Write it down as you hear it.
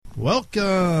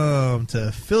Welcome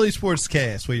to Philly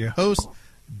Sportscast with your hosts,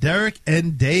 Derek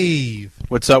and Dave.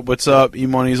 What's up? What's up?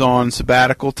 E-Money's on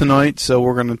sabbatical tonight, so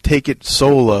we're going to take it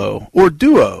solo. Or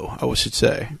duo, I should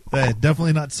say.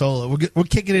 Definitely not solo. We're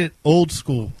kicking it old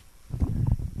school.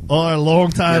 All our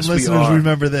longtime listeners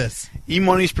remember this.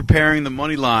 E-Money's preparing the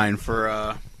money line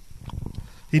for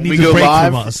he needs a break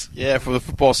live, from us. Yeah, for the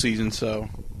football season, so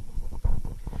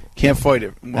can't fight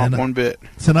it one bit.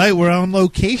 Tonight we're on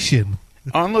location.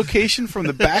 On location from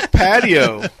the back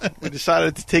patio. We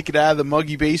decided to take it out of the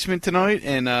muggy basement tonight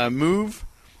and move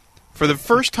for the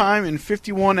first time in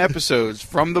 51 episodes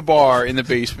from the bar in the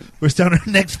basement. We're starting our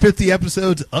next 50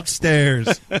 episodes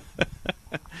upstairs.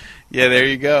 Yeah, there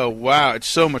you go. Wow, it's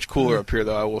so much cooler up here,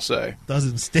 though, I will say.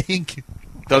 Doesn't stink.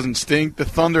 Doesn't stink. The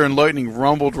thunder and lightning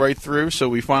rumbled right through, so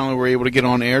we finally were able to get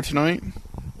on air tonight.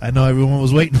 I know everyone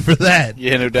was waiting for that.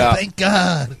 Yeah, no doubt. Thank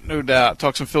God. No doubt.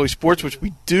 Talk some Philly sports, which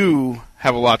we do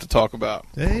have a lot to talk about.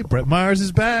 Hey, Brett Myers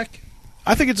is back.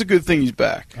 I think it's a good thing he's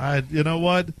back. You know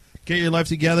what? Get your life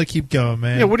together. Keep going,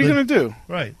 man. Yeah, what are you going to do?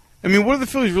 Right. I mean, what are the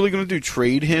Phillies really going to do?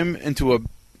 Trade him into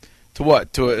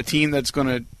a team that's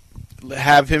going to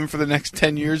have him for the next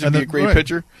 10 years and be a great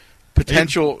pitcher?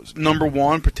 Potential number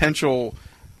one, potential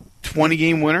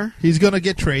 20-game winner? He's going to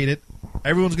get traded.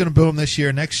 Everyone's going to boo him this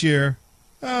year. Next year,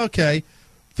 okay.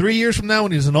 3 years from now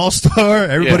when he's an all-star,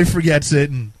 everybody forgets it.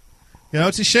 And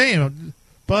it's a shame.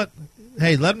 But,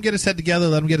 hey, let him get his head together.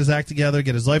 Let him get his act together,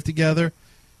 get his life together.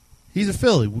 He's a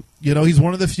Philly. He's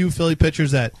one of the few Philly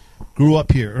pitchers that grew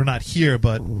up here. Or not here,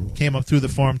 but came up through the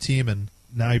farm team, and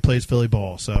now he plays Philly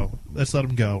ball. So let's let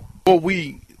him go. Well,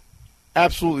 we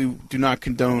absolutely do not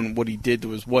condone what he did to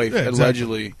his wife,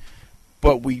 allegedly.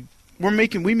 But we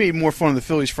made more fun of the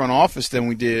Phillies front office than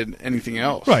we did anything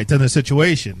else. Right, than the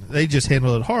situation. They just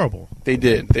handled it horrible. They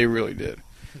did. They really did.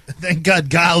 Thank God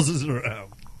Giles is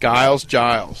around. Giles.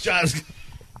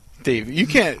 Dave, you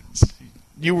can't.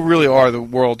 You really are the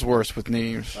world's worst with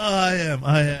names. I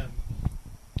am.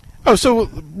 Oh, so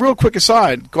real quick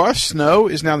aside, Garth Snow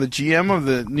is now the GM of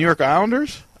the New York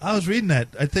Islanders? I was reading that.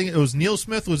 I think it was Neil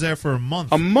Smith was there for a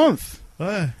month. A month?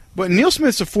 But Neil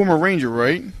Smith's a former Ranger,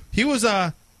 right? He was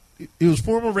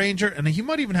former Ranger, and he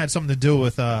might even had something to do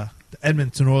with the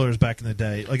Edmonton Oilers back in the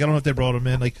day. Like, I don't know if they brought him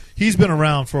in. Like, he's been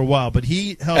around for a while, but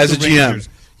he helped as the a Rangers.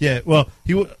 GM. Yeah, well,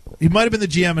 he might have been the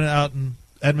GM out in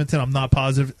Edmonton. I'm not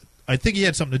positive. I think he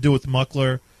had something to do with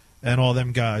Muckler and all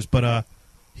them guys. But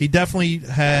he definitely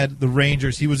had the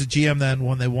Rangers. He was a GM then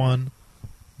when they won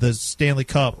the Stanley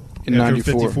Cup in after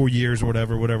 94. 54 years or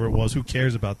whatever it was. Who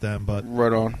cares about them? But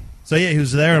right on. So, yeah, he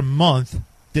was there a month,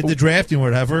 did the drafting or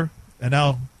whatever, and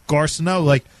now Garth Snow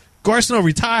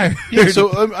retired. Yeah,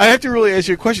 so I have to really ask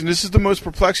you a question. This is the most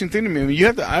perplexing thing to me. I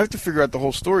mean, I have to figure out the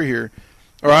whole story here,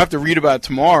 or I have to read about it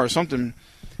tomorrow or something.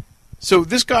 So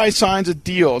this guy signs a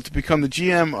deal to become the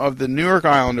GM of the New York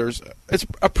Islanders. It's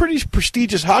a pretty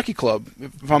prestigious hockey club,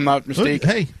 if I'm not mistaken.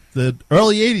 Hey, the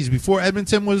early 80s, before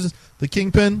Edmonton was the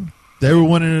kingpin, they were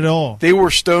winning it all. They were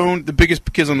stoned, the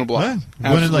biggest kids on the block.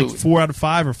 Yeah, winning like 4 out of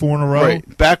 5 or 4 in a row.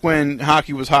 Right, back when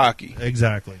hockey was hockey.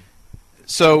 Exactly.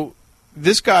 So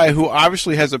this guy, who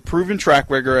obviously has a proven track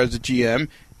record as a GM,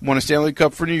 won a Stanley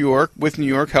Cup for New York, with New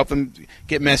York, helped them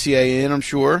get Messier in, I'm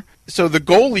sure. So the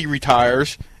goalie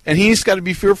retires, and he's got to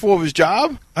be fearful of his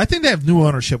job? I think they have new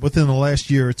ownership within the last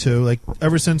year or two. Like,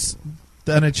 ever since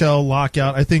the NHL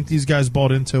lockout, I think these guys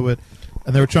bought into it,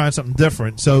 and they were trying something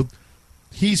different. So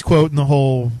he's quoting the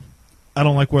whole, I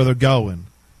don't like where they're going.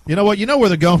 You know what? You know where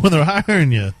they're going when they're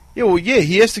hiring you. Yeah, well, yeah,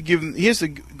 he has to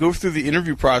go through the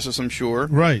interview process, I'm sure.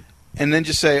 Right. And then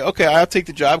just say, okay, I'll take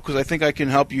the job because I think I can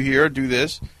help you here, do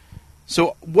this.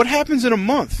 So what happens in a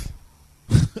month?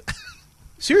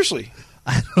 Seriously.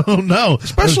 I don't know.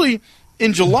 Especially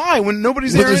in July when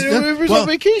nobody's there, everybody's on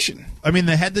vacation. I mean,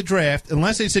 they had the draft.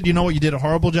 Unless they said, you know what, you did a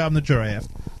horrible job in the draft.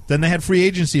 Then they had free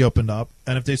agency opened up.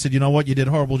 And if they said, you know what, you did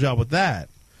a horrible job with that.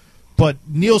 But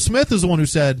Neil Smith is the one who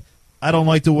said, I don't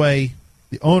like the way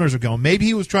the owners are going. Maybe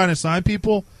he was trying to sign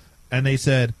people, and they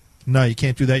said, no, you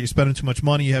can't do that. You're spending too much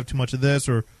money. You have too much of this.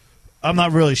 Or I'm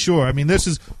not really sure. I mean,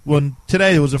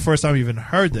 today was the first time we even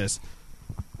heard this.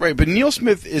 Right, but Neil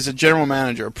Smith is a general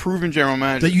manager, a proven general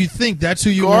manager. That you think that's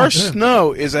who you want. Garth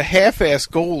Snow is a half-ass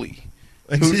goalie.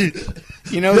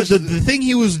 The thing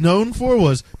he was known for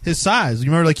was his size. You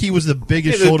remember, like, he was the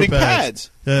biggest shoulder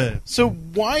pads. Yeah. So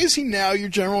why is he now your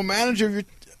general manager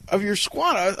of your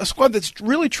squad, a squad that's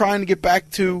really trying to get back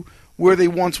to where they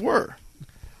once were?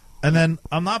 And then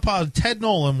I'm not positive. Ted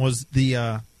Nolan was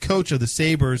the coach of the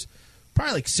Sabres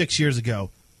probably like 6 years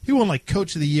ago. He won like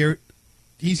Coach of the Year.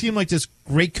 He seemed like this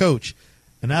great coach,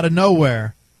 and out of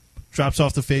nowhere, drops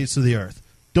off the face of the earth.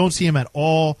 Don't see him at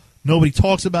all. Nobody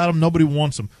talks about him. Nobody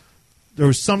wants him. There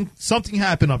was something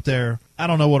happened up there. I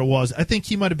don't know what it was. I think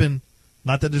he might have been,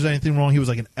 not that there's anything wrong, he was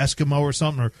like an Eskimo or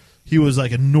something, or he was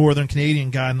like a Northern Canadian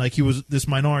guy, and like he was this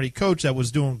minority coach that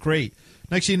was doing great.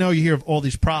 Next thing you know, you hear of all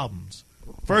these problems.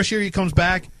 First year he comes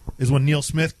back is when Neil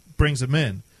Smith brings him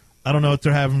in. I don't know if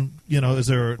they're having, is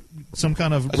there some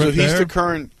kind of So rip he's there? the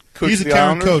current coach He's of the the current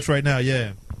Islanders? coach right now,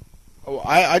 yeah. Oh,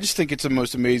 I just think it's the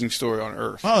most amazing story on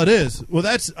earth. Oh, it is. Well,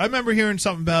 I remember hearing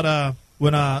something about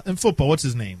when in football, what's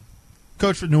his name?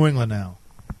 Coach for New England now.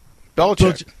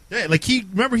 Belichick. Yeah, like he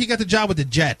got the job with the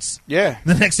Jets. Yeah.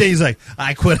 The next day he's like,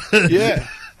 I quit. Yeah.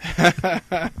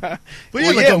 But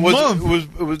Well, like yeah, a month.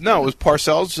 it was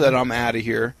Parcells said, I'm out of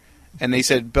here. And they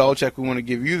said, Belichick, we want to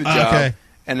give you the job. Okay.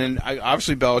 And then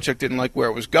obviously Belichick didn't like where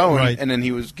it was going, Right. and then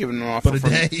he was given an offer But a from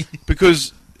day.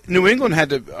 because New England had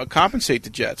to compensate the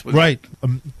Jets. With Right. A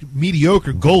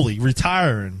mediocre goalie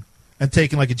retiring and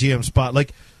taking like a GM spot.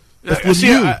 Like, when See,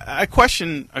 you- I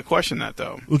question that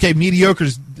though. okay,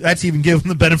 mediocre's, that's even giving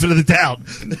the benefit of the doubt.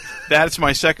 That's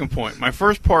my second point. My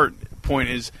first point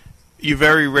is you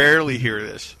very rarely hear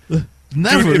this.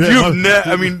 Never.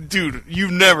 Dude, dude,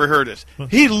 you've never heard this.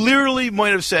 He literally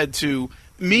might have said to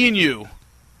me and you,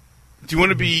 do you want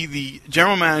to be the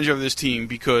general manager of this team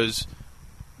because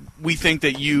we think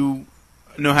that you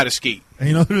know how to skate? And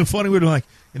you know, it's funny, we're like,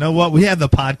 you know what, we have the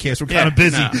podcast, we're kind Yeah, of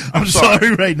busy. no, I'm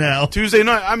sorry right now. Tuesday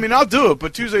night, I'll do it,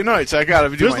 but Tuesday nights, I got to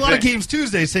do There's my a lot of thing. games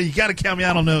Tuesday, so you got to count me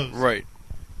out on those. Right.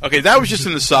 Okay, that was just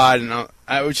an aside, and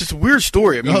it was just a weird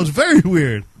story. I mean, That was very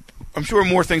weird. I'm sure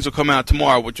more things will come out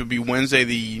tomorrow, which will be Wednesday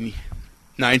the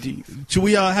 19th. Should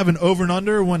we have an over and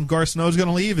under when Gar Snow's going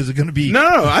to leave? Is it going to be...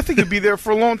 No, I think he'll be there for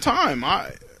a long time.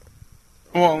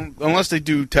 Well, unless they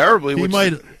do terribly. He which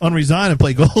might unresign and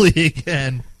play goalie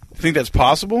again. think that's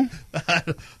possible.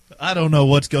 I don't know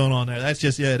what's going on there. That's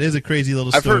just, it is a crazy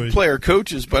little I've story. heard player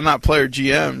coaches, but not player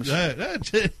GMs.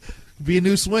 That be a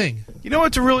new swing. You know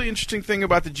what's a really interesting thing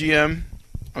about the GM?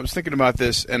 I was thinking about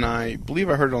this, and I believe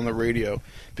I heard it on the radio,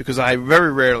 because I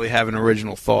very rarely have an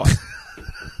original thought.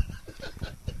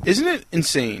 Isn't it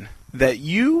insane that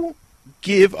you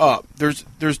give up? There's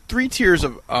 3 tiers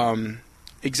of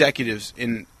executives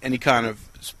in any kind of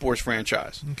sports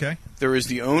franchise. Okay. There is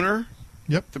the owner,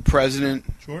 Yep. the president,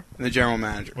 Sure. and the general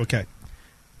manager. Okay.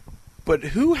 But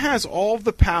who has all of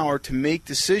the power to make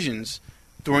decisions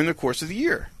during the course of the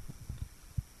year?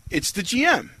 It's the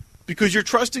GM, because you're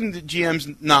trusting the GM's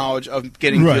knowledge of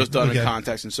getting Right, deals done okay. in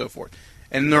context and so forth,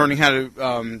 and learning how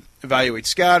to evaluate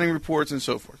scouting reports and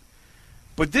so forth.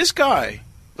 But this guy,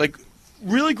 like,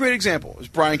 really great example is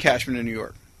Brian Cashman in New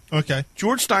York. Okay.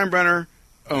 George Steinbrenner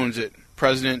owns it,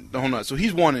 president, the whole nut. So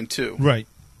he's 1 and 2. Right.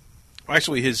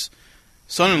 Actually, his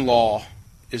son-in-law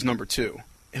is number 2,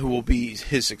 who will be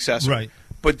his successor. Right.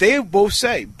 But they both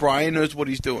say, Brian knows what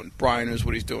he's doing. Brian knows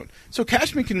what he's doing. So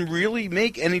Cashman can really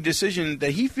make any decision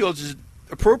that he feels is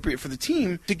appropriate for the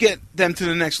team to get them to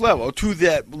the next level, to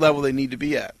that level they need to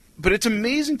be at. But it's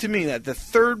amazing to me that the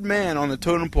third man on the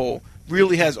totem pole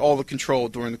really has all the control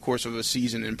during the course of a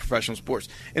season in professional sports.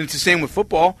 And it's the same with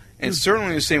football, and it's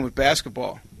certainly the same with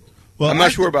basketball. Well, I'm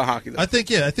not sure about hockey, though. I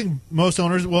think most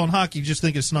owners, well, in hockey, just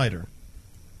think of Snyder.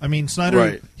 I mean, Snyder,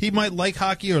 Right. he might like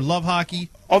hockey or love hockey.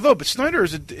 But Snyder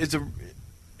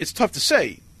it's tough to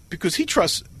say, because he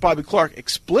trusts Bobby Clark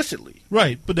explicitly.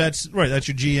 Right, but that's your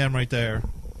GM right there.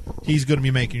 He's going to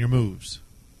be making your moves.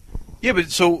 Yeah,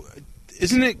 but so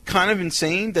isn't it kind of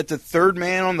insane that the third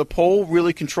man on the pole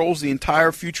really controls the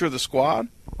entire future of the squad?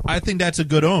 I think that's a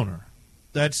good owner.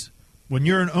 That's when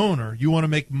you're an owner, you want to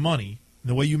make money. And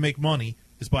the way you make money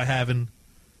is by having,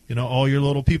 all your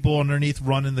little people underneath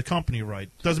running the company right.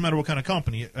 Doesn't matter what kind of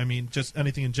company. I mean, just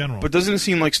anything in general. But doesn't it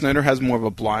seem like Snyder has more of a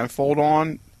blindfold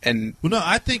on? And Well, no,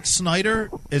 I think Snyder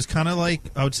is kind of like,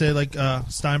 I would say, like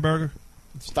Steinberger.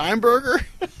 Steinberger?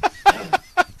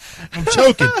 I'm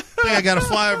choking. I think I got to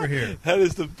fly over here. That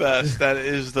is the best. That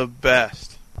is the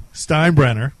best.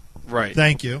 Steinbrenner. Right.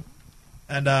 Thank you.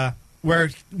 And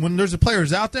when there's a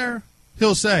players out there,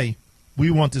 he'll say, we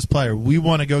want this player. We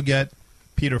want to go get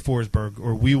Peter Forsberg,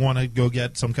 or we want to go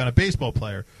get some kind of baseball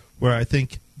player, where I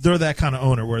think they're that kind of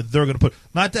owner, where they're going to put,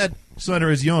 not that Snyder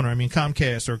is the owner, I mean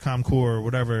Comcast or Comcor or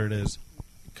whatever it is.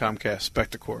 Comcast,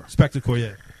 Spectacor. Spectacor,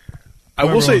 yeah. I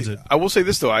will Whoever owns it. say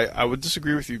this, though. I would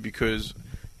disagree with you, because,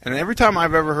 and every time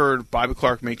I've ever heard Bobby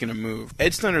Clark making a move,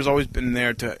 Ed Snyder's always been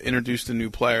there to introduce the new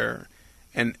player,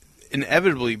 and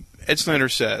inevitably Ed Snyder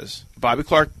says, Bobby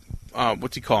Clark,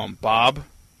 what's he call him, Bob?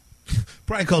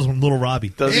 Brian calls him Little Robbie.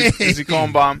 Does he call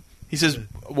him Bob? He says,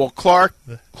 well,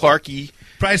 Clarky,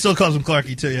 Probably still calls him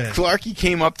Clarky too. Yeah. Clarky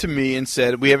came up to me and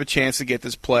said, "We have a chance to get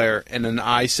this player," and then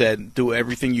I said, "Do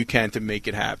everything you can to make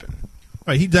it happen."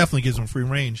 Right. He definitely gives him free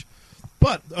range.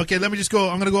 But okay, let me just go.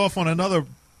 I'm going to go off on another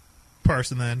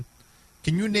person then.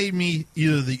 Can you name me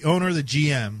either the owner or the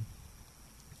GM?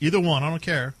 Either one. I don't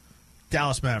care.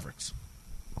 Dallas Mavericks.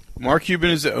 Mark Cuban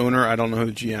is the owner. I don't know who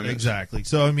the GM is. Exactly.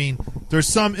 So I mean, there's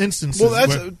some instances. Well,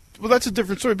 that's a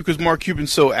different story because Mark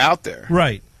Cuban's so out there.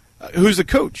 Right. Who's the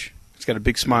coach? He's got a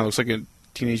big smile. Looks like a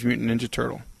Teenage Mutant Ninja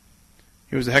Turtle.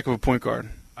 He was a heck of a point guard.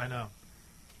 I know.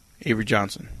 Avery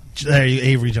Johnson. There you,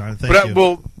 Avery Johnson. Thank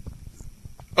you.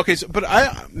 Okay,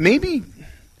 maybe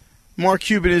Mark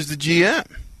Cuban is the GM.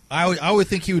 I would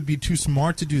think he would be too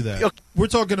smart to do that. Okay. We're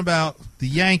talking about the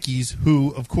Yankees,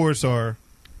 who, of course, are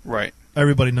right.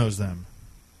 Everybody knows them.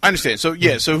 I understand. So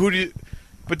yeah. So who do you?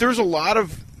 But there's a lot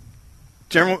of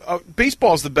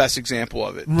baseball is the best example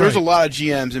of it. Right. There's a lot of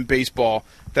GMs in baseball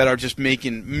that are just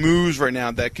making moves right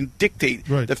now that can dictate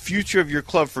the future of your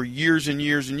club for years and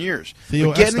years and years.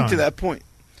 Theo getting to that point.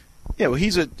 Yeah, well,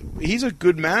 he's a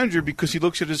good manager because he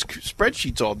looks at his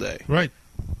spreadsheets all day. Right.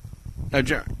 Now,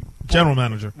 general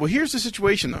manager. Well, here's the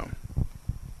situation, though.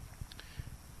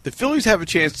 The Phillies have a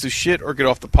chance to shit or get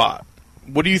off the pot.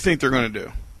 What do you think they're going to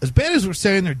do? As bad as we're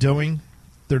saying they're doing,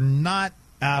 they're not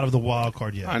out of the wild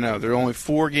card yet. I know. They're only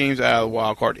 4 games out of the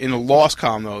wild card. In the loss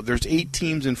column, though, there's 8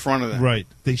 teams in front of them. Right.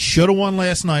 They should have won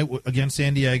last night against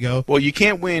San Diego. Well, you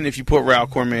can't win if you put Raul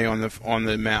Cormier on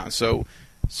the mound. So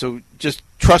just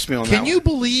trust me on that. Can you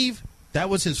believe that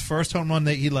was his first home run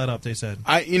that he let up, they said?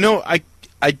 I do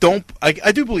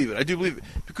believe it. I do believe it.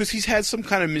 Because he's had some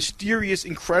kind of mysterious,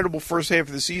 incredible first half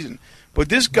of the season. But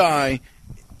this guy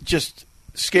just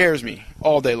scares me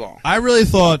all day long. I really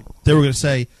thought they were going to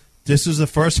say, this is the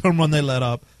first home run they let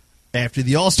up after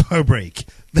the All-Star break.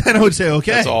 Then I would say,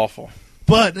 okay. That's awful.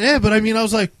 But I mean, I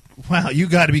was like, wow, you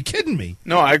got to be kidding me.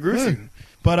 No, I agree with you.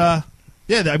 But,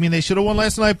 yeah, I mean, they should have won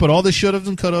last night, but all the should-haves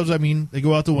and could-haves, I mean, they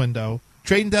go out the window.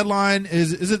 Trading deadline,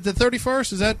 is it the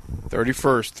 31st? Is that?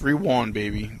 31st, 3-1,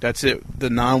 baby. That's it.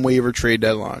 The non-waiver trade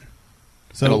deadline.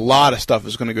 So and a lot of stuff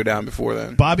is going to go down before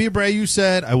then. Bobby Abreu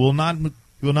said, he will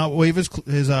not waive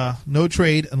his no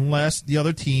trade unless the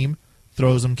other team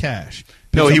throws him cash.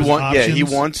 No, he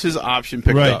wants his option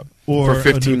picked up or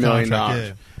for $15 million.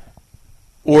 Yeah.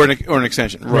 Or an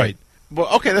extension. Right. Well,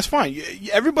 okay, that's fine.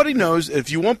 Everybody knows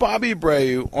if you want Bobby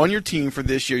Abreu on your team for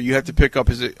this year, you have to pick up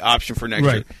his option for next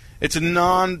year. It's a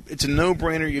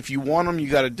no-brainer. If you want him, you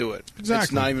got to do it. Exactly.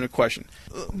 It's not even a question.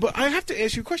 But I have to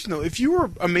ask you a question, though. If you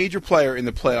were a major player in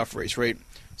the playoff race, right,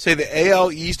 say the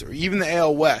AL East or even the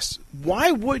AL West,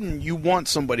 why wouldn't you want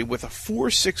somebody with a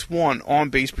 .461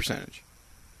 on-base percentage?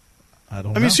 I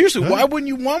don't know. I mean, seriously, why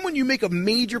wouldn't you make a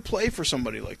major play for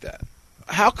somebody like that?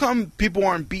 How come people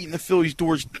aren't beating the Phillies'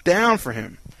 doors down for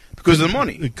him? Because of the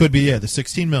money. It could be, the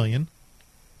 $16 million.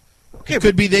 Okay, it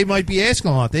could be they might be asking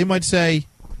a lot. They might say...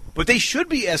 But they should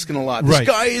be asking a lot. This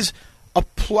guy is a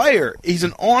player. He's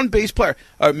an on-base player.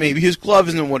 Maybe his glove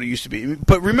isn't what it used to be.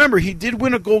 But remember, he did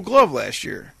win a Gold Glove last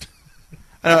year.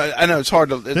 I know it's hard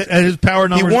to... And his power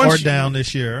numbers are down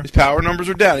this year. His power numbers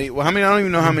are down. I don't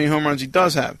even know how many home runs he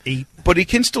does have. 8. But he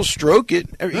can still stroke it.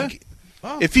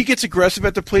 If he gets aggressive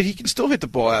at the plate, he can still hit the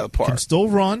ball out of the park. He can still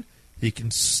run. He can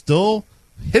still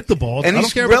hit the ball. And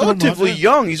he's relatively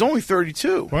young. He's only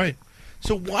 32. Right.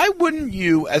 So why wouldn't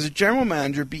you, as a general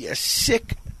manager, be a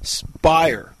sick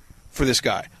buyer for this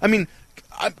guy? I mean,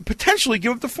 potentially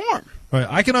give up the farm. Right.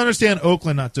 I can understand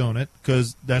Oakland not doing it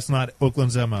because that's not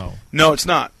Oakland's MO. No, it's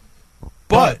not.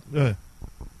 But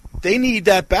they need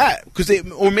that bat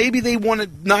or maybe they want to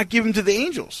not give him to the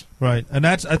Angels. Right. And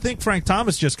I think Frank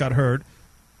Thomas just got hurt.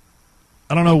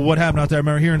 I don't know what happened out there. I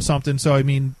remember hearing something. So I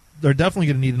mean, they're definitely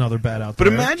going to need another bat out there.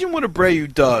 But imagine what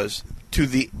Abreu does to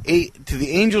the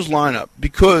Angels lineup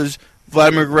because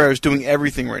Vladimir Guerrero is doing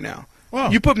everything right now. Wow.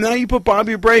 You put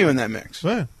Bobby Abreu in that mix.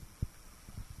 Yeah.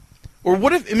 Or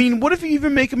what if you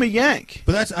even make him a Yank?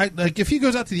 But that's if he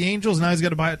goes out to the Angels and now he's got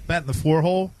to bat in the 4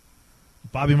 hole,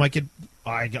 Bobby might get.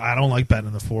 I don't like batting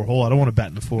in the 4 hole. I don't want to bat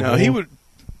in the 4 hole. No,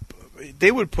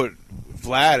 they would put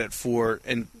Vlad at 4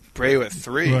 and Abreu at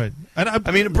 3. Right. And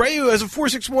Abreu has a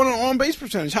 .461 on base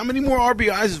percentage. How many more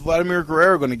RBIs is Vladimir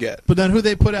Guerrero going to get? But then who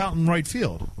they put out in right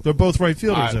field? They're both right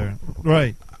fielders there.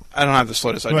 Right. I don't have the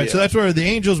slightest idea. Right. So that's where the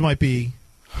Angels might be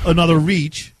another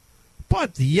reach.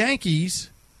 But the Yankees,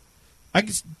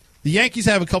 the Yankees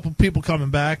have a couple people coming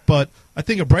back, but I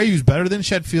think Abreu's better than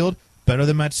Sheffield, better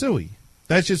than Matsui.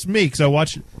 That's just me because I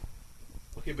watch.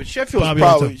 Okay, but Sheffield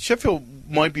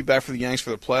might be back for the Yanks for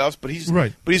the playoffs, but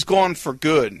he's gone for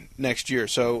good next year,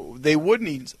 so they would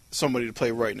need somebody to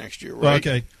play right next year, right?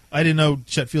 Okay, I didn't know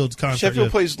Sheffield's contract.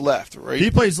 Sheffield plays left, right? He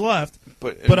plays left,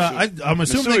 but I'm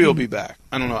assuming he'll be back.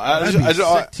 I don't know.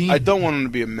 I don't want him to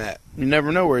be a Met. You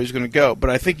never know where he's going to go, but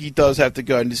I think he does have to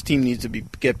go, and his team needs to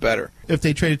get better. If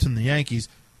they traded him to the Yankees,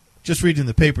 just reading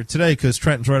the paper today, because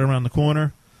Trenton's right around the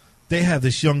corner, they have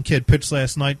this young kid pitch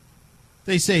last night.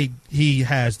 They say he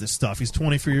has this stuff. He's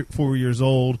 24 years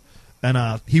old,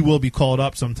 and he will be called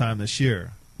up sometime this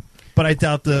year. But I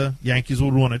doubt the Yankees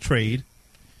would want to trade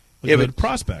a good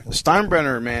prospect.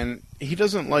 Steinbrenner, man, he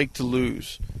doesn't like to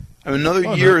lose. I mean,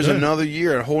 another year is another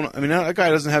year. That guy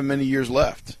doesn't have many years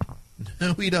left.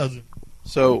 No, he doesn't.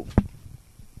 So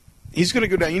he's going to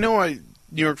go down. You know why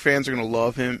New York fans are going to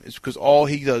love him? It's because all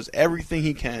he does, everything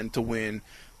he can to win,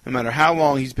 no matter how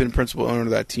long he's been principal owner of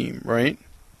that team, right?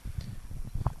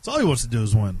 That's all he wants to do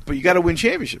is win. But you got to win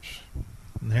championships.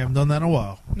 And they haven't done that in a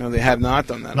while. No, they have not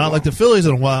done that. Not like the Phillies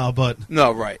in a while, but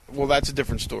no, right. Well, that's a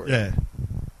different story. Yeah.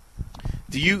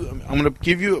 I'm going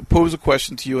to pose a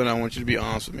question to you, and I want you to be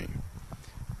honest with me.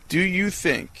 Do you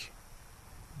think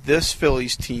this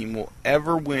Phillies team will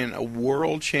ever win a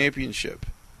world championship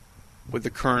with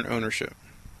the current ownership?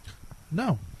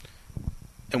 No.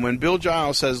 And when Bill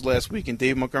Giles says last week, and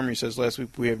Dave Montgomery says last week,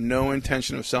 we have no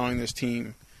intention of selling this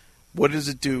team, what does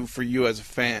it do for you as a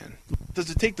fan? Does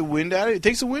it take the wind out of it? It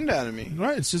takes the wind out of me.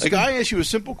 Right. It's just like I ask you a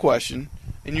simple question,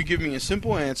 and you give me a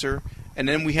simple answer, and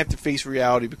then we have to face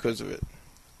reality because of it.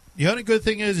 The only good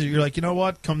thing is you're like, you know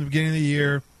what? Come the beginning of the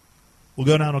year, we'll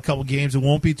go down to a couple games. It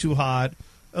won't be too hot.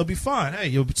 It'll be fine. Hey,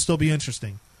 it'll still be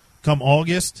interesting. Come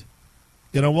August,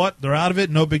 you know what? They're out of it.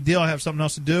 No big deal. I have something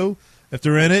else to do. If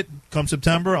they're in it, come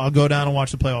September, I'll go down and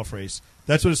watch the playoff race.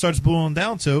 That's what it starts boiling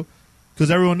down to,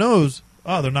 because everyone knows,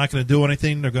 they're not going to do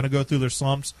anything. They're going to go through their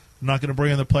slumps. They're not going to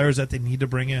bring in the players that they need to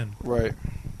bring in. Right.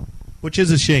 Which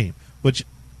is a shame, which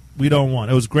we don't want.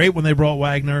 It was great when they brought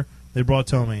Wagner. They brought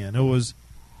Tomei in.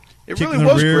 It really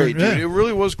was great, dude. It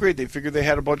really was great. They figured they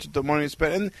had a bunch of money to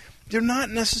spend. And they're not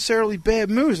necessarily bad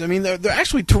moves. I mean, they're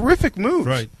actually terrific moves.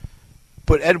 Right.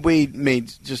 But Ed Wade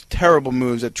made just terrible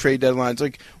moves at trade deadlines.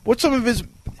 Like, what's some of his...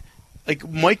 Like,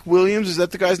 Mike Williams, is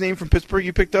that the guy's name from Pittsburgh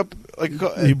you picked up?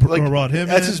 He brought him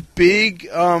that's in. His big...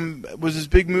 was his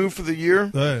big move for the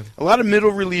year? A lot of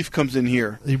middle relief comes in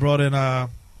here. He brought in...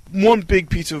 One big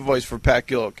piece of advice for Pat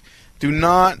Gillick. Do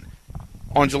not,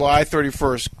 on July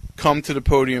 31st... come to the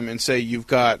podium and say you've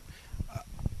got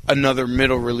another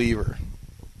middle reliever.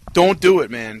 Don't do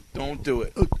it, man. Don't do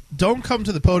it. Don't come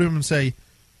to the podium and say,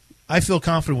 I feel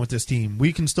confident with this team.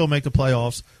 We can still make the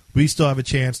playoffs. We still have a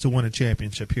chance to win a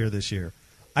championship here this year.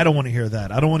 I don't want to hear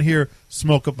that. I don't want to hear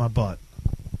smoke up my butt.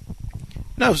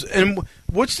 No, and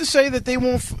what's to say that they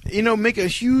won't, make a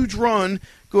huge run,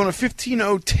 go on a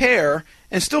 15-0 tear,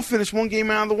 and still finish one game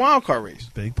out of the wild card race?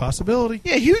 Big possibility.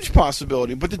 Yeah, huge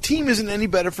possibility. But the team isn't any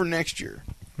better for next year.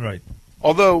 Right.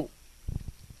 Although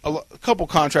a couple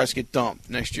contracts get dumped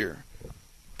next year.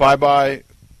 Bye-bye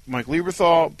Mike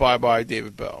Lieberthal, bye-bye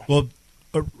David Bell. Well,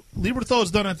 Lieberthal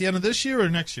is done at the end of this year or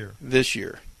next year? This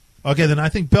year. Okay, then I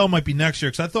think Bell might be next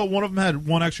year because I thought one of them had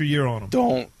one extra year on him.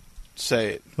 Don't say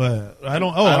it. But I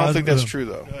don't think that's true,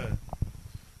 though.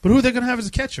 But who are they going to have as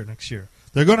a catcher next year?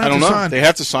 They're going to have to sign. They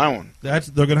have to sign one. They're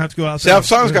going to have to go out.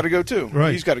 Sal's got to go too.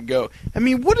 Right. He's got to go. I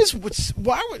mean,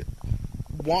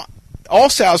 why all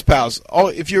Sal's pals?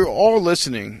 If you're all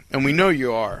listening, and we know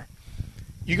you are,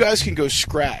 you guys can go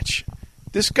scratch.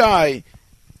 This guy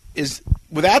is,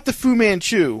 without the Fu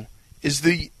Manchu, is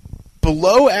the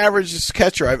below average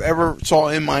catcher I've ever saw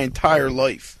in my entire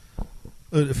life.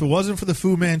 If it wasn't for the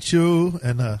Fu Manchu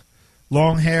and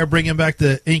long hair, bringing back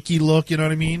the inky look, you know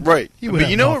what I mean? Right. But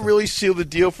you know nothing. what really sealed the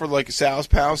deal for like a Sal's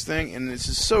Pals thing? And this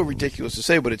is so ridiculous to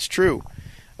say, but it's true.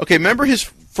 Okay, remember his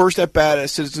first at-bat at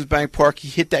Citizens Bank Park? He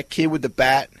hit that kid with the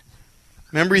bat.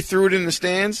 Remember he threw it in the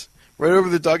stands? Right over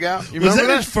the dugout? You was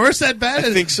remember that his first at-bat?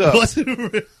 I think so.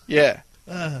 Yeah.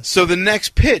 So the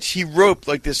next pitch, he roped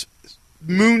like this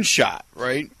moonshot,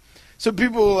 right? So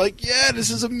people were like, yeah,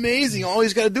 this is amazing. All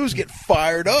he's got to do is get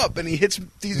fired up, and he hits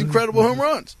these incredible home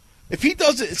runs. If he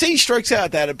does it, say he strikes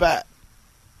out that at-bat,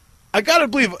 I got to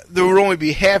believe there would only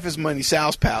be half as many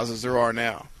Sal's Pals as there are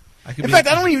now. In fact,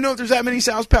 I don't even know if there's that many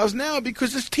Sal's Pals now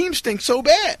because this team stinks so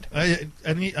bad.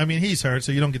 He's hurt,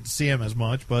 so you don't get to see him as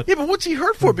much. But yeah, but what's he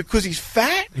hurt for? Because he's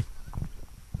fat?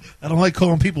 I don't like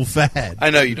calling people fat.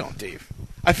 I know you don't, Dave.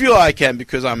 I feel I can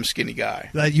because I'm a skinny guy.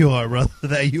 That you are, brother.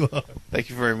 That you are. Thank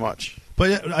you very much.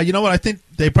 But you know what? I think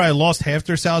they probably lost half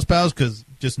their Sal's Pals because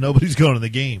just nobody's going to the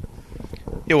game.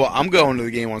 Yeah, well, I'm going to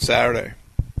the game on Saturday.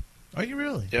 Are you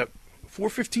really? Yep.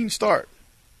 4:15 start.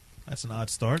 That's an odd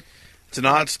start. It's an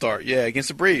odd start, yeah, against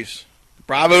the Braves.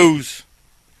 Bravos.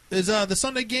 Is the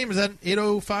Sunday game, is that an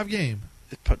 8:05 game?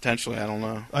 Potentially, I don't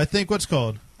know. I think I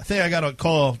think I got a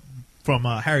call from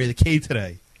Harry the K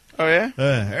today. Oh, yeah?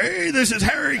 Hey, this is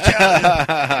Harry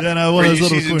Callahan. One For of those you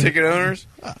little season ticket owners?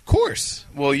 Of course.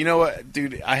 Well, you know what,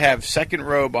 dude? I have second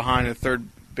row behind the third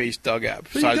base dugout.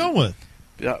 Who are you going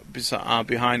with?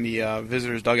 Behind the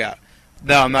visitors' dugout.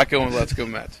 No, I'm not going with Let's Go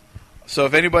Mets. So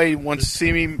if anybody wants to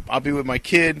see me, I'll be with my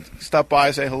kid. Stop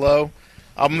by, say hello.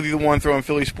 I'm going to be the one throwing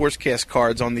Philly Sportscast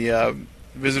cards on the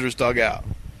visitors' dugout.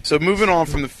 So moving on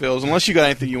from the Phils, unless you got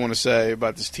anything you want to say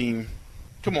about this team,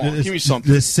 come on, give me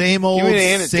something. The same old,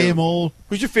 same old.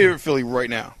 Who's your favorite Philly right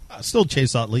now? Still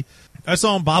Chase Utley. I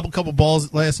saw him bob a couple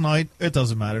balls last night. It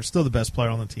doesn't matter. Still the best player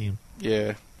on the team.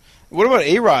 Yeah. What about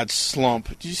A-Rod's slump?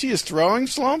 Did you see his throwing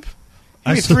slump?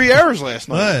 He made 3 errors last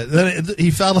night. Then he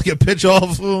fouled like a pitch off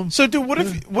of him. So, dude,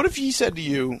 what if he said to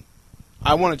you,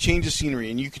 I want to change the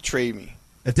scenery and you could trade me?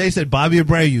 If they said Bobby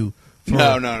Abreu.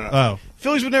 No. Oh.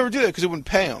 Phillies would never do that because it wouldn't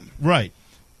pay him. Right.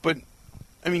 But,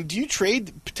 I mean, do you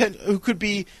trade who could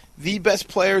be the best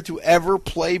player to ever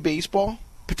play baseball?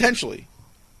 Potentially.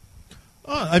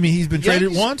 I mean, he's been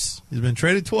traded once. He's been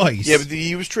traded twice. Yeah, but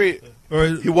he was traded. Or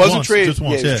he wasn't traded. Just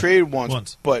once. Yeah, he was traded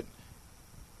once. But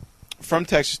from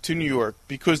Texas to New York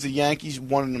because the Yankees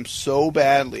wanted him so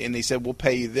badly, and they said, we'll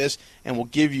pay you this, and we'll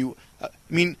give you I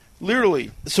mean,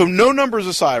 literally. So no numbers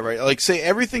aside, right? Like, say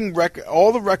everything,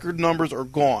 all the record numbers are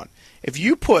gone. If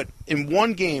you put in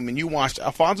one game and you watched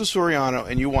Alfonso Soriano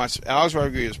and you watched Alex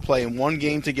Rodriguez play in one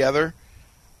game together,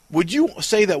 would you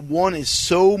say that one is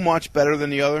so much better than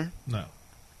the other? No.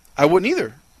 I wouldn't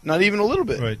either. Not even a little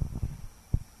bit. Right.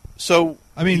 So,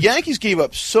 I mean, the Yankees gave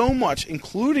up so much,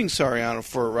 including Soriano,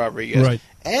 for Rodriguez, right,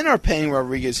 and are paying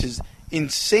Rodriguez his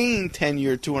insane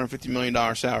 10-year, $250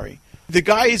 million salary. The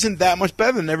guy isn't that much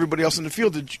better than everybody else in the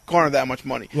field to garner that much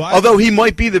money. Well, although he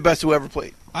might be the best who ever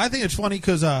played. I think it's funny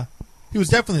because he was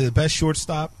definitely the best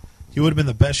shortstop. He would have been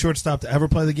the best shortstop to ever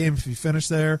play the game if he finished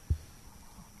there.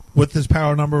 With his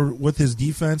power number, with his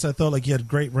defense, I thought like he had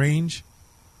great range.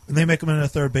 And they make him into a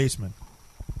third baseman.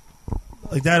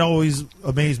 Like, that always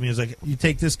amazed me. It's like, you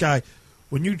take this guy,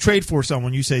 when you trade for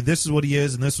someone, you say, this is what he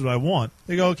is and this is what I want.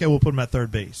 They go, okay, we'll put him at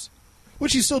third base.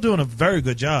 Which he's still doing a very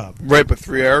good job. Right, but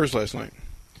 3 errors last night.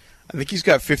 I think he's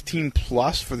got 15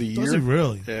 plus for the year. Does he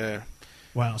really? Yeah.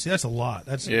 Wow, see, that's a lot.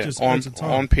 That's just on that's a ton.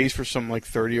 On pace for something like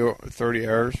 30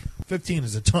 errors. 15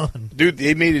 is a ton. Dude,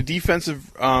 they made a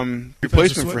defensive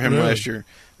replacement for him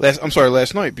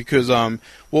last night because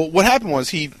what happened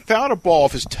was he fouled a ball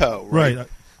off his toe, right?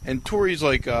 And Torrey's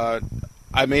like,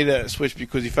 I made a switch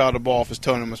because he fouled a ball off his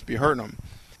toe and it must be hurting him.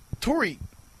 Torrey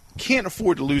can't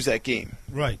afford to lose that game.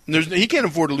 Right. He can't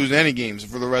afford to lose any games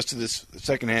for the rest of this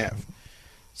second half.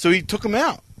 So he took him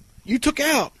out. You took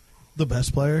out the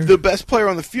best player? The best player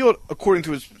on the field according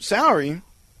to his salary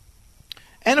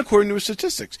and according to his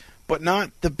statistics, but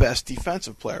not the best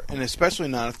defensive player, and especially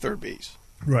not at third base.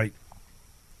 Right.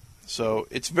 So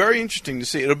it's very interesting to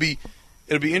see. It'll be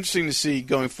interesting to see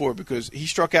going forward because he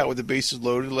struck out with the bases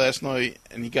loaded last night,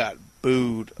 and he got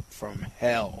booed from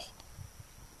hell.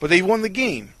 But they won the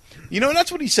game. You know, and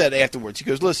that's what he said afterwards. He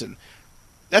goes, listen,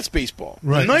 that's baseball.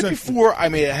 Right, the night before, I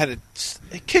had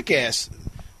a kick-ass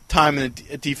time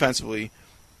defensively,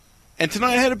 and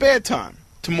tonight I had a bad time.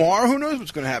 Tomorrow, who knows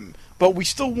what's going to happen? But we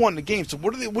still won the game. So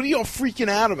what are y'all freaking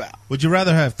out about? Would you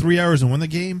rather have 3 hours and win the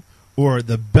game, or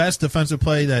the best defensive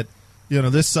play that,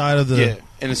 this side of the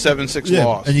in a 7-6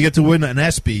 loss, and you get to win an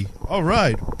ESPY? All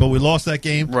right, but we lost that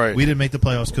game. Right, we didn't make the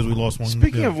playoffs because we lost one.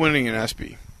 Speaking of winning an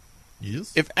ESPY,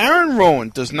 yes, if Aaron Rowan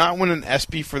does not win an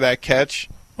ESPY for that catch,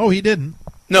 he didn't.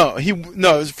 No, it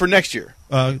was for next year.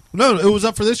 No, it was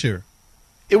up for this year.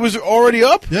 It was already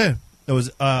up? Yeah. It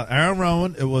was Aaron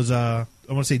Rowan. It was, I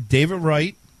want to say, David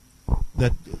Wright,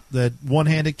 that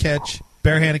one-handed catch,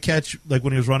 barehanded catch, like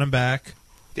when he was running back.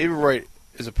 David Wright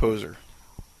is a poser.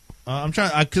 I'm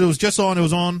trying, because it was just on. It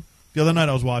was on the other night.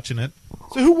 I was watching it.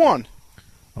 So who won?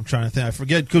 I'm trying to think. I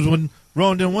forget, because when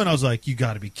Rowan didn't win, I was like, you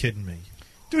got to be kidding me.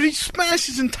 Dude, he smashed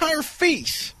his entire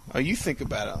face. Oh, you think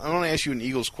about it. I want to ask you an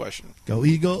Eagles question. Go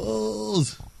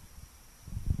Eagles.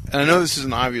 And I know this is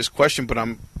an obvious question, but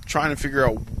I'm trying to figure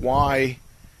out why.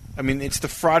 I mean, it's the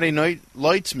Friday Night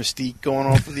Lights mystique going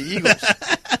on for the Eagles.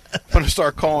 I'm going to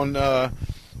start calling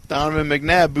Donovan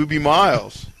McNabb Booby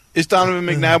Miles. Is Donovan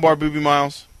McNabb our Booby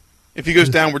Miles? If he goes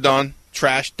down, we're done.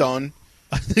 Trash, done.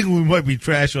 I think we might be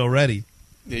trash already.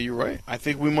 Yeah, you're right. I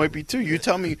think we might be too. You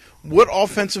tell me, what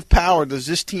offensive power does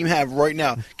this team have right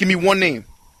now? Give me one name.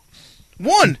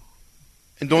 One.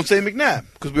 And don't say McNabb,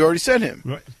 because we already said him.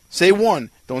 Right. Say one.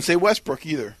 Don't say Westbrook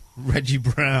either. Reggie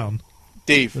Brown.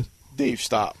 Dave,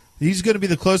 stop. He's going to be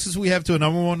the closest we have to a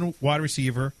number one wide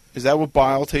receiver. Is that what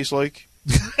bile tastes like?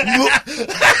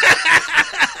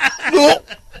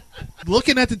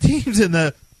 Looking at the teams in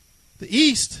the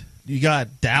East, you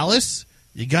got Dallas,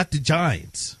 you got the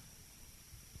Giants.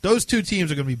 Those two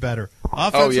teams are going to be better.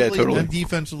 Offensively totally. and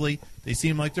defensively, they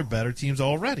seem like they're better teams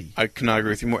already. I cannot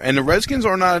agree with you more. And the Redskins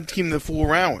are not a team to fool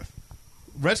around with.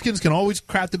 Redskins can always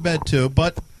crap the bed too,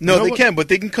 but No, they can, but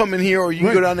they can come in here or you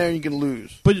can go down there and you can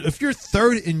lose. But if you're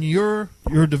third in your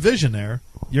division there,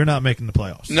 you're not making the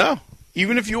playoffs. No.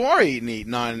 Even if you are 8-8,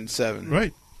 9-7.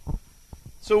 Right.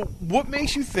 So what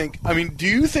makes you think, I mean, do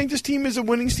you think this team is a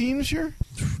winning team this year?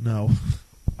 No.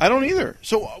 I don't either.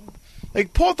 So,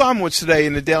 like, Paul Domowitz today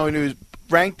in the Daily News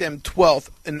ranked them 12th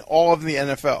in all of the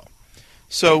NFL.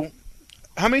 So,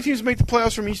 how many teams make the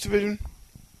playoffs from each division?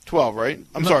 12, right?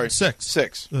 I'm sorry. 6.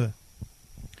 6.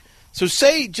 So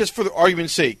say, just for the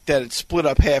argument's sake, that it's split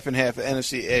up half and half,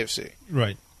 NFC, AFC.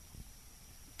 Right.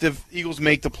 The Eagles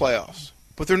make the playoffs.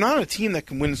 But they're not a team that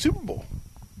can win the Super Bowl.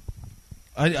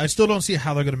 I still don't see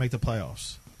how they're going to make the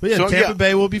playoffs. But yeah, So, Tampa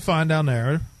Bay will be fine down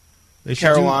there. They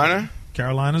should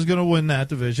Carolina's going to win that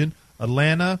division.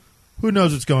 Atlanta, who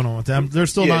knows what's going on with them? They're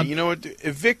still not. You know what?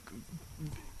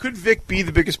 Could Vic be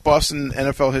the biggest bust in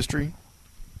NFL history?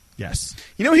 Yes.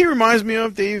 You know, he reminds me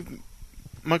of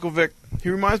Michael Vick. He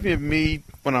reminds me of me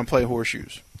when I play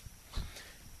horseshoes.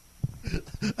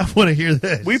 I want to hear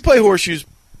this. We play horseshoes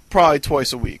probably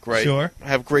twice a week, right? Sure.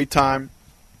 Have a great time.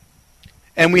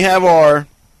 And we have our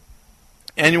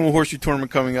annual horseshoe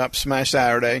tournament coming up, Smash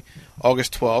Saturday,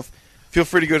 August 12th. Feel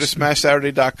free to go to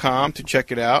smashsaturday.com to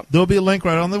check it out. There'll be a link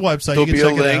right on the website. There'll You can be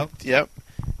check a link. it out. Yep.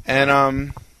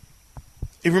 And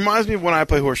it reminds me of when I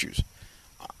play horseshoes.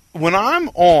 When I'm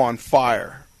on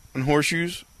fire on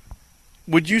horseshoes,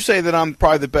 would you say that I'm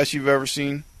probably the best you've ever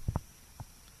seen?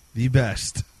 The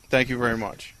best. Thank you very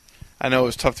much. I know it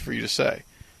was tough for you to say.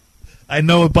 I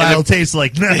know what bile tastes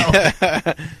like now.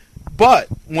 But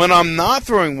when I'm not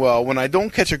throwing well, when I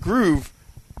don't catch a groove,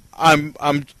 I'm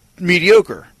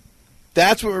mediocre.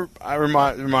 That's what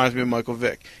reminds me of Michael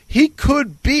Vick. He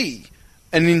could be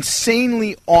an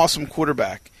insanely awesome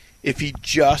quarterback if he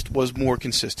just was more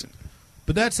consistent.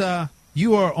 But that's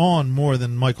you are on more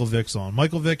than Michael Vick's on.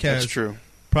 Michael Vick has That's true.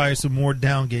 Probably some more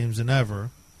down games than ever.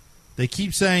 They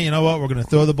keep saying, you know what, we're going to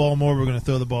throw the ball more, we're going to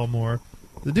throw the ball more.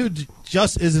 The dude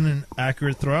just isn't an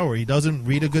accurate thrower. He doesn't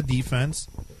read a good defense.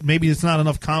 Maybe it's not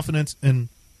enough confidence in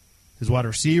his wide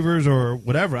receivers or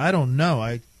whatever. I don't know.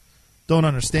 I don't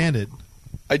understand it.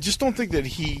 I just don't think that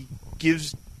he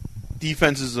gives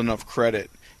defenses enough credit.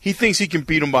 He thinks he can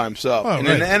beat them by himself. Oh, and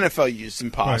right. in the NFL, it's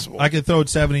impossible. Right. I could throw it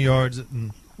 70 yards.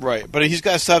 And right, but he's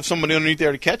got to have somebody underneath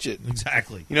there to catch it.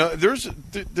 Exactly. You know, there's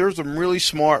some really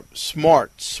smart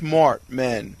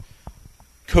men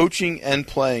coaching and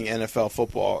playing NFL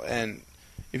football. And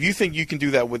if you think you can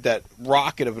do that with that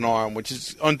rocket of an arm, which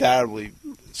is undoubtedly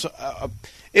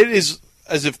it is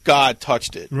as if God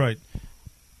touched it. Right.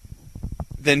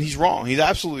 Then he's wrong. He's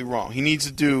absolutely wrong. He needs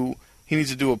to do a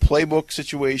playbook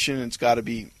situation. It's got to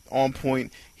be on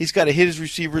point. He's got to hit his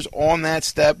receivers on that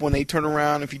step when they turn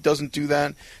around. If he doesn't do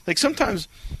that, like sometimes,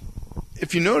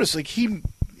 if you notice, like he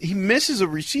misses a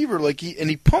receiver, and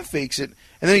he pump fakes it,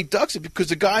 and then he ducks it because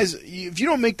the guys. If you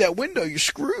don't make that window, you're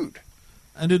screwed.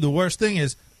 And dude, the worst thing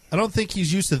is, I don't think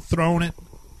he's used to throwing it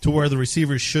to where the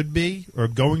receivers should be or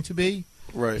going to be.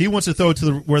 Right. He wants to throw it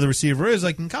to where the receiver is,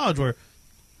 like in college, where,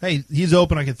 hey, he's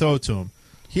open, I can throw it to him.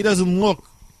 He doesn't look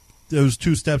those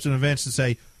 2 steps in advance to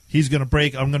say, he's going to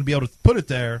break, I'm going to be able to put it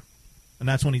there, and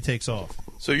that's when he takes off.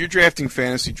 So you're drafting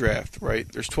fantasy draft, right?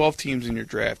 There's 12 teams in your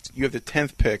draft. You have the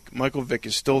 10th pick. Michael Vick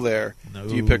is still there. No.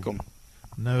 Do you pick him?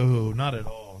 No, not at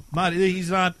all. He's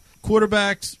not.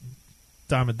 Quarterbacks,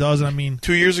 dime a dozen. I mean,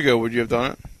 2 years ago, would you have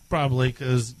done it? Probably,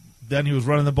 because then he was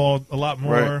running the ball a lot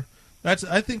more. Right.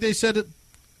 I think they said it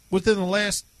within the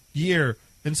last year,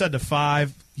 inside the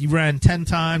 5, he ran 10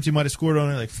 times. He might have scored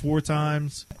only like 4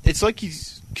 times. It's like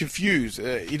he's confused.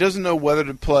 He doesn't know whether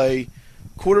to play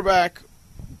quarterback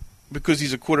because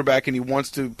he's a quarterback and he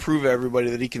wants to prove to everybody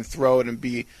that he can throw it and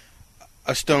be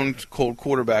a stone-cold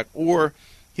quarterback, or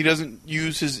he doesn't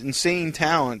use his insane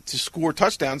talent to score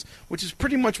touchdowns, which is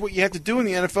pretty much what you have to do in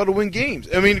the NFL to win games.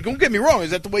 I mean, don't get me wrong.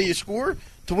 Is that the way you score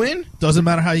to win? Doesn't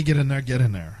matter how you get in there, get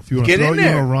in there. If you want to Get throw in it, you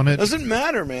there. want to run it. Doesn't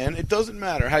matter, man. It doesn't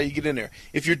matter how you get in there.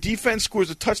 If your defense scores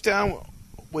a touchdown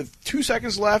with 2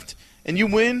 seconds left and you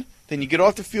win, then you get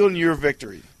off the field and you're a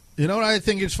victory. You know what I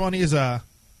think is funny is the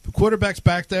quarterback's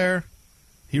back there.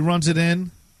 He runs it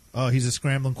in. Oh, he's a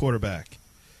scrambling quarterback.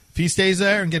 If he stays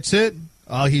there and gets hit,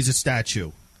 oh, he's a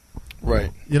statue.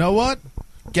 Right. You know what?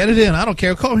 Get it in. I don't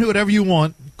care. Call me whatever you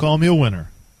want. Call me a winner.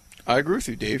 I agree with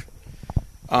you, Dave.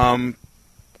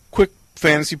 Quick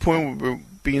fantasy point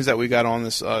beings that we got on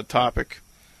this topic,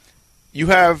 you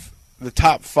have the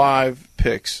top 5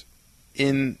 picks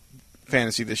in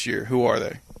fantasy this year. Who are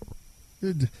they?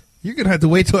 You're going to have to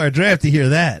wait till our draft to hear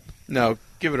that. No,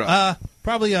 give it up.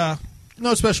 Probably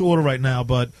no special order right now,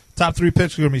 but top 3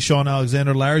 picks are going to be Sean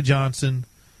Alexander, Larry Johnson,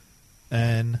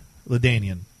 and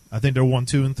LaDainian. I think they're 1,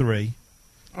 2, and 3.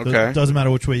 Okay. Doesn't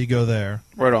matter which way you go there.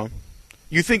 Right on.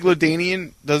 You think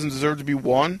LaDainian doesn't deserve to be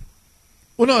 1?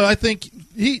 Well, no, I think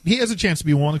he has a chance to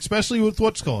be 1, especially with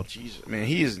what's called. Jesus, man,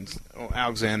 he is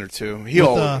Alexander too.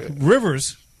 With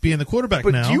Rivers being the quarterback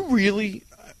but now. do you really?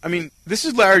 I mean, this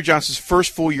is Larry Johnson's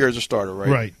first full year as a starter, right?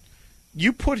 Right.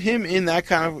 You put him in that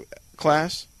kind of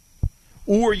class,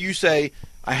 or you say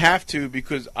I have to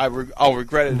because I'll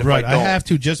regret it if Right. I don't. I have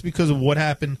to just because of what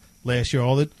happened last year.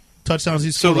 All the touchdowns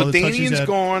he So scored. all the touches he LaDainian's had.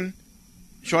 gone.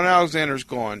 Sean Alexander's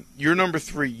gone. You're number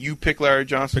 3. You pick Larry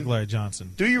Johnson. Pick Larry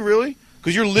Johnson. Do you really?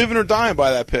 Because you're living or dying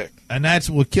by that pick. And that's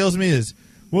what kills me is,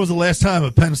 when was the last time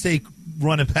a Penn State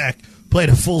running back played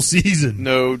a full season?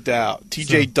 No doubt.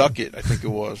 T.J. Duckett, I think it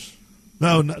was.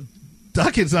 No,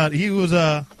 Duckett's not. He was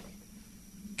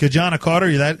Kajana Carter.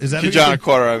 Is that who you John think?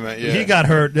 Carter, I meant. Yeah. He got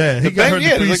hurt. Yeah, he got hurt.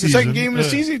 Yeah, in it the was like the second preseason. game of the Yeah.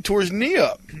 season. He tore his knee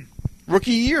up.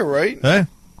 Rookie year, right? Yeah.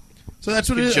 So that's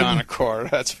what it is. I John mean, Carter.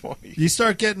 That's funny. you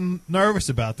start getting nervous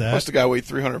about that. Plus, the guy weighed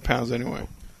 300 pounds anyway.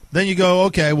 Then you go,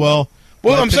 okay, well.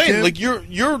 Well, do I I'm pick saying, him? like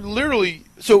you're literally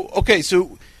so okay.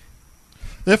 So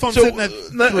If I'm sitting at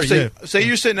 3, say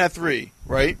you're sitting at 3,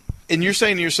 right? And you're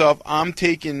saying to yourself, I'm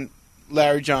taking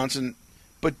Larry Johnson.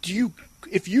 But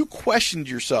if you questioned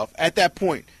yourself at that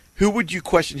point, who would you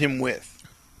question him with?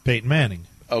 Peyton Manning.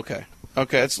 Okay,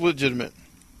 that's legitimate.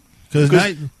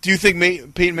 Because Do you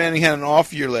think Peyton Manning had an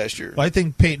off year last year? I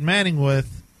think Peyton Manning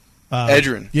with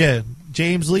Edgerrin. Yeah,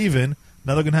 James leaving.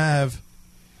 Now they're going to have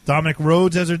Dominic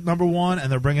Rhodes as their number 1,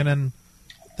 and they're bringing in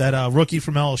that rookie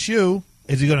from LSU.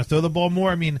 Is he going to throw the ball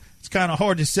more? I mean, it's kind of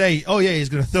hard to say, oh, yeah, he's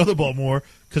going to throw the ball more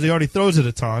because he already throws it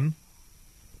a ton.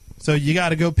 So you got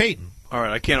to go Peyton. All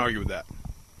right, I can't argue with that.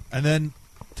 And then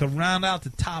to round out the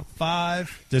top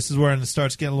 5, this is where it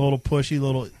starts getting a little pushy.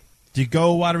 Do you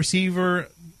go wide receiver?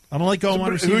 I don't like going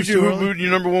wide receiver. Who would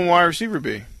your number 1 wide receiver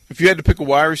be? If you had to pick a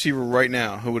wide receiver right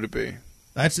now, who would it be?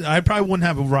 I probably wouldn't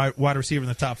have a wide receiver in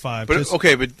the top 5. But Just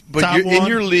okay, but top you're, in one.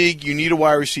 your league, you need a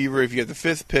wide receiver. If you get the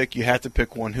 5th pick, you have to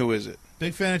pick one. Who is it?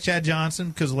 Big fan of Chad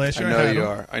Johnson because last I year know had you him.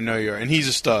 are. I know you are, and he's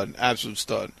a stud, absolute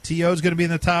stud. T.O.'s going to be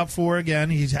in the top 4 again.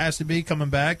 He has to be coming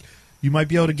back. You might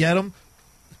be able to get him.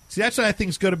 See, that's what I think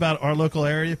is good about our local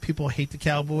area. People hate the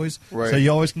Cowboys, Right. so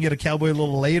you always can get a Cowboy a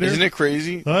little later. Isn't it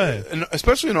crazy? Oh, yeah. And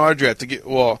especially in our draft to get.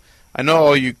 Well, I know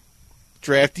all you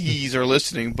draftees are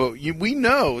listening, but we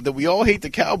know that we all hate the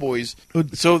Cowboys,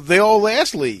 so they all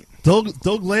last late. They'll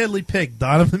gladly pick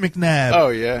Donovan McNabb Oh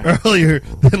yeah. earlier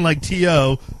than like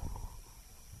T.O.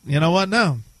 You know what?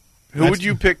 No. Who would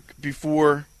you pick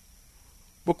before?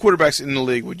 What quarterbacks in the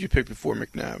league would you pick before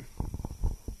McNabb?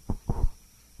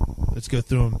 Let's go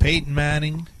through them. Peyton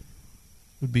Manning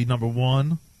would be number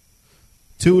 1.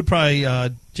 2 would probably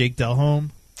Jake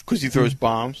Delhomme. Because he throws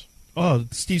bombs. Oh,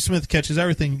 Steve Smith catches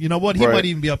everything. You know what? He Right. might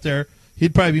even be up there.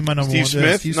 He'd probably be my number 1. Steve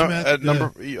Smith. Steve No, Smith. at yeah.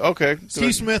 number. Okay.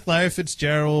 Steve Smith, Larry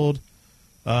Fitzgerald,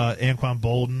 Anquan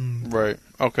Bolden. Right.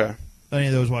 Okay. Any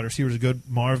of those wide receivers are good.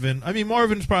 Marvin's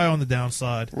probably on the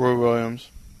downside. Roy Williams.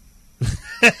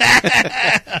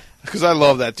 Because I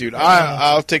love that dude.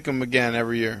 I'll take him again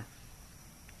every year.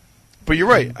 But you're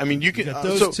right. I mean, you can. You got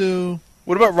those 2.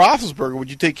 What about Roethlisberger? Would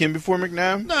you take him before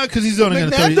McNabb? No, because he's only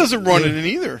going to throw McNabb you. doesn't run yeah, it in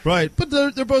either. Right, but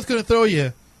they're both going to throw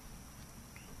you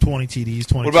 20 TDs,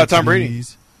 20 What about Tom Brady?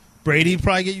 Brady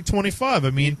probably get you 25. I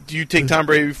mean, Do you take Tom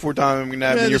Brady before Donovan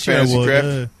McNabb yeah, in your this year I fantasy would,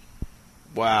 draft?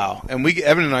 Wow. And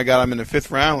Evan and I got him in the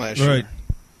 5th round last year. right.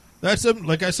 That's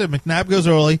like I said. McNabb goes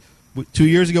early. 2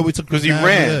 years ago, we took 'Cause he McNabb,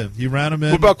 ran. yeah, he ran him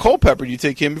in. What about Culpepper? Do you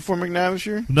take him before McNabb this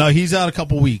year? No, he's out a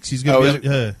couple weeks. He's going Oh, to be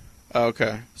is out, yeah. Oh,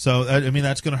 okay. So I mean,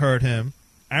 that's going to hurt him.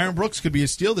 Aaron Brooks could be a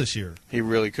steal this year He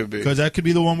really could be. because that could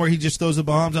be the one where he just throws the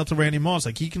bombs out to Randy Moss.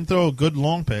 Like he can throw a good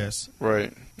long pass.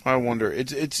 Right. I wonder.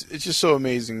 It's just so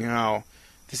amazing how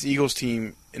this Eagles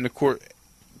team in the court,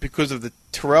 because of the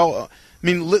Terrell. I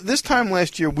mean, this time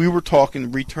last year we were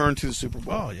talking return to the Super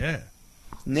Bowl. Oh yeah.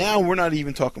 Now we're not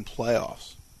even talking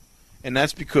playoffs, and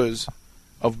that's because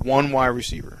of one wide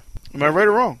receiver. Am I right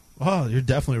or wrong? Oh, you're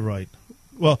definitely right.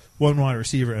 Well, one wide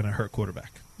receiver and a hurt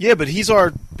quarterback. Yeah, but he's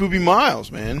our Booby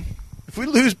Miles, man. If we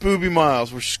lose Booby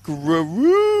Miles, we're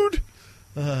screwed.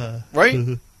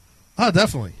 Right? Oh,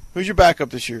 definitely. Who's your backup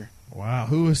this year? Wow,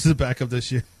 who is the backup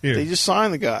this year? They just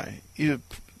signed the guy. He's a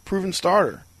proven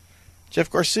starter. Jeff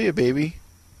Garcia, baby.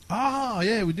 Oh,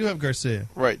 yeah, we do have Garcia.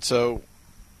 Right, so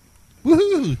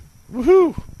Woohoo!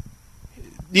 Woohoo!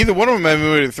 Neither one of them had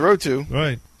anybody to throw to.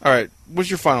 Right. All right, what's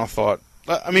your final thought?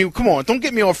 I mean, come on, don't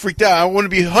get me all freaked out. I want to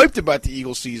be hyped about the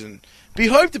Eagles season. Be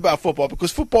hyped about football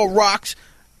because football rocks,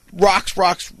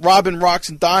 Robin rocks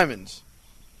and diamonds.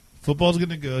 Football's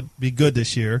going to be good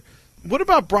this year. What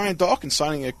about Brian Dawkins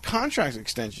signing a contract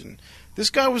extension? This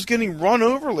guy was getting run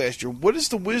over last year. What is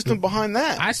the wisdom behind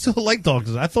that? I still like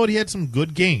Dawkins. I thought he had some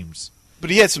good games. But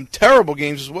he had some terrible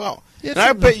games as well. Yeah, and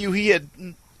I bet you he had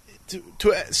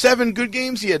 7 good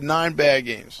games, he had 9 bad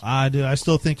games. I do. I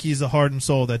still think he's the heart and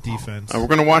soul of that defense. We're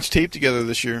going to watch tape together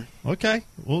this year. Okay.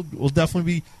 We'll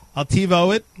definitely be. I'll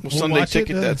TiVo it. We'll Sunday watch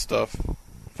ticket it. that stuff.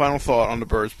 Final thought on the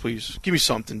Birds, please. Give me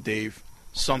something, Dave.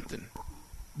 Something.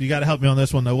 You got to help me on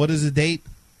this one, though. What is the date?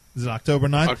 Is it October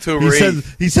 9th? October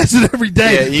 8th. He says it every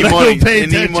day. Yeah, but I don't pay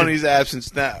attention. E-Money's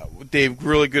absence. Now, Dave,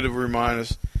 really good to remind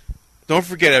us. Don't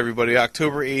forget, everybody,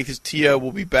 October 8th is Tia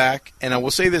will be back. And I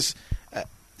will say this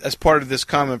as part of this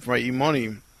comment from my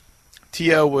E-Money.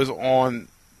 Tia was on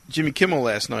Jimmy Kimmel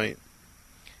last night.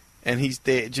 And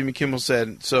Jimmy Kimmel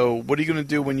said, so what are you going to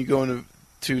do when you go into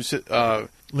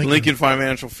Lincoln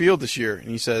Financial Field this year? And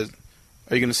he says,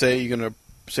 are you going to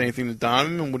say anything to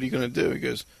Donovan? What are you going to do? He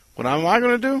goes, what am I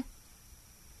going to do?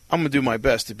 I'm going to do my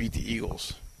best to beat the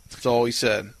Eagles. That's all he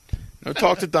said. Don't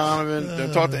talk to Donovan.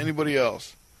 Don't talk to anybody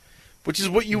else. Which is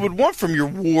what you would want from your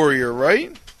warrior,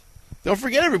 right? Don't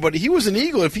forget, everybody, he was an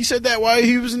Eagle. If he said that why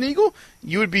he was an Eagle,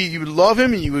 you would love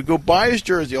him and you would go buy his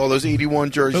jersey, all those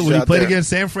 81 jerseys out there. When he played against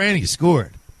San Fran, he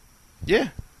scored. Yeah.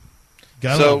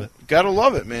 Gotta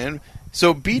love it, man.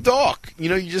 So B-Doc,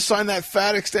 you just signed that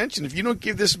fat extension. If you don't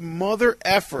give this mother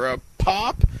effer a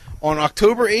pop on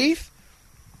October 8th,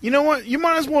 you know what? You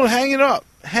might as well hang it up.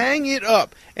 Hang it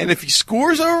up. And if he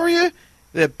scores over you,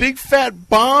 that big fat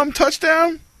bomb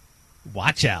touchdown,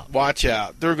 watch out. Watch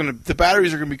out. The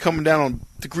batteries are gonna be coming down on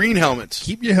the green helmets.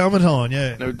 Keep your helmet on,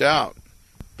 yeah. No doubt.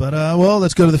 But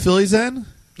let's go to the Phillies then.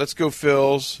 Let's go,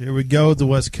 Phils. Here we go, the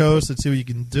West Coast. Let's see what you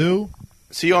can do.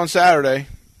 See you on Saturday.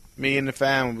 Me and the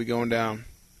fam will be going down.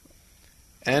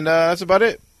 And that's about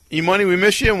it. E-Money, we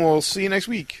miss you, and we'll see you next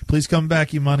week. Please come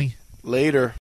back, E-Money. Later.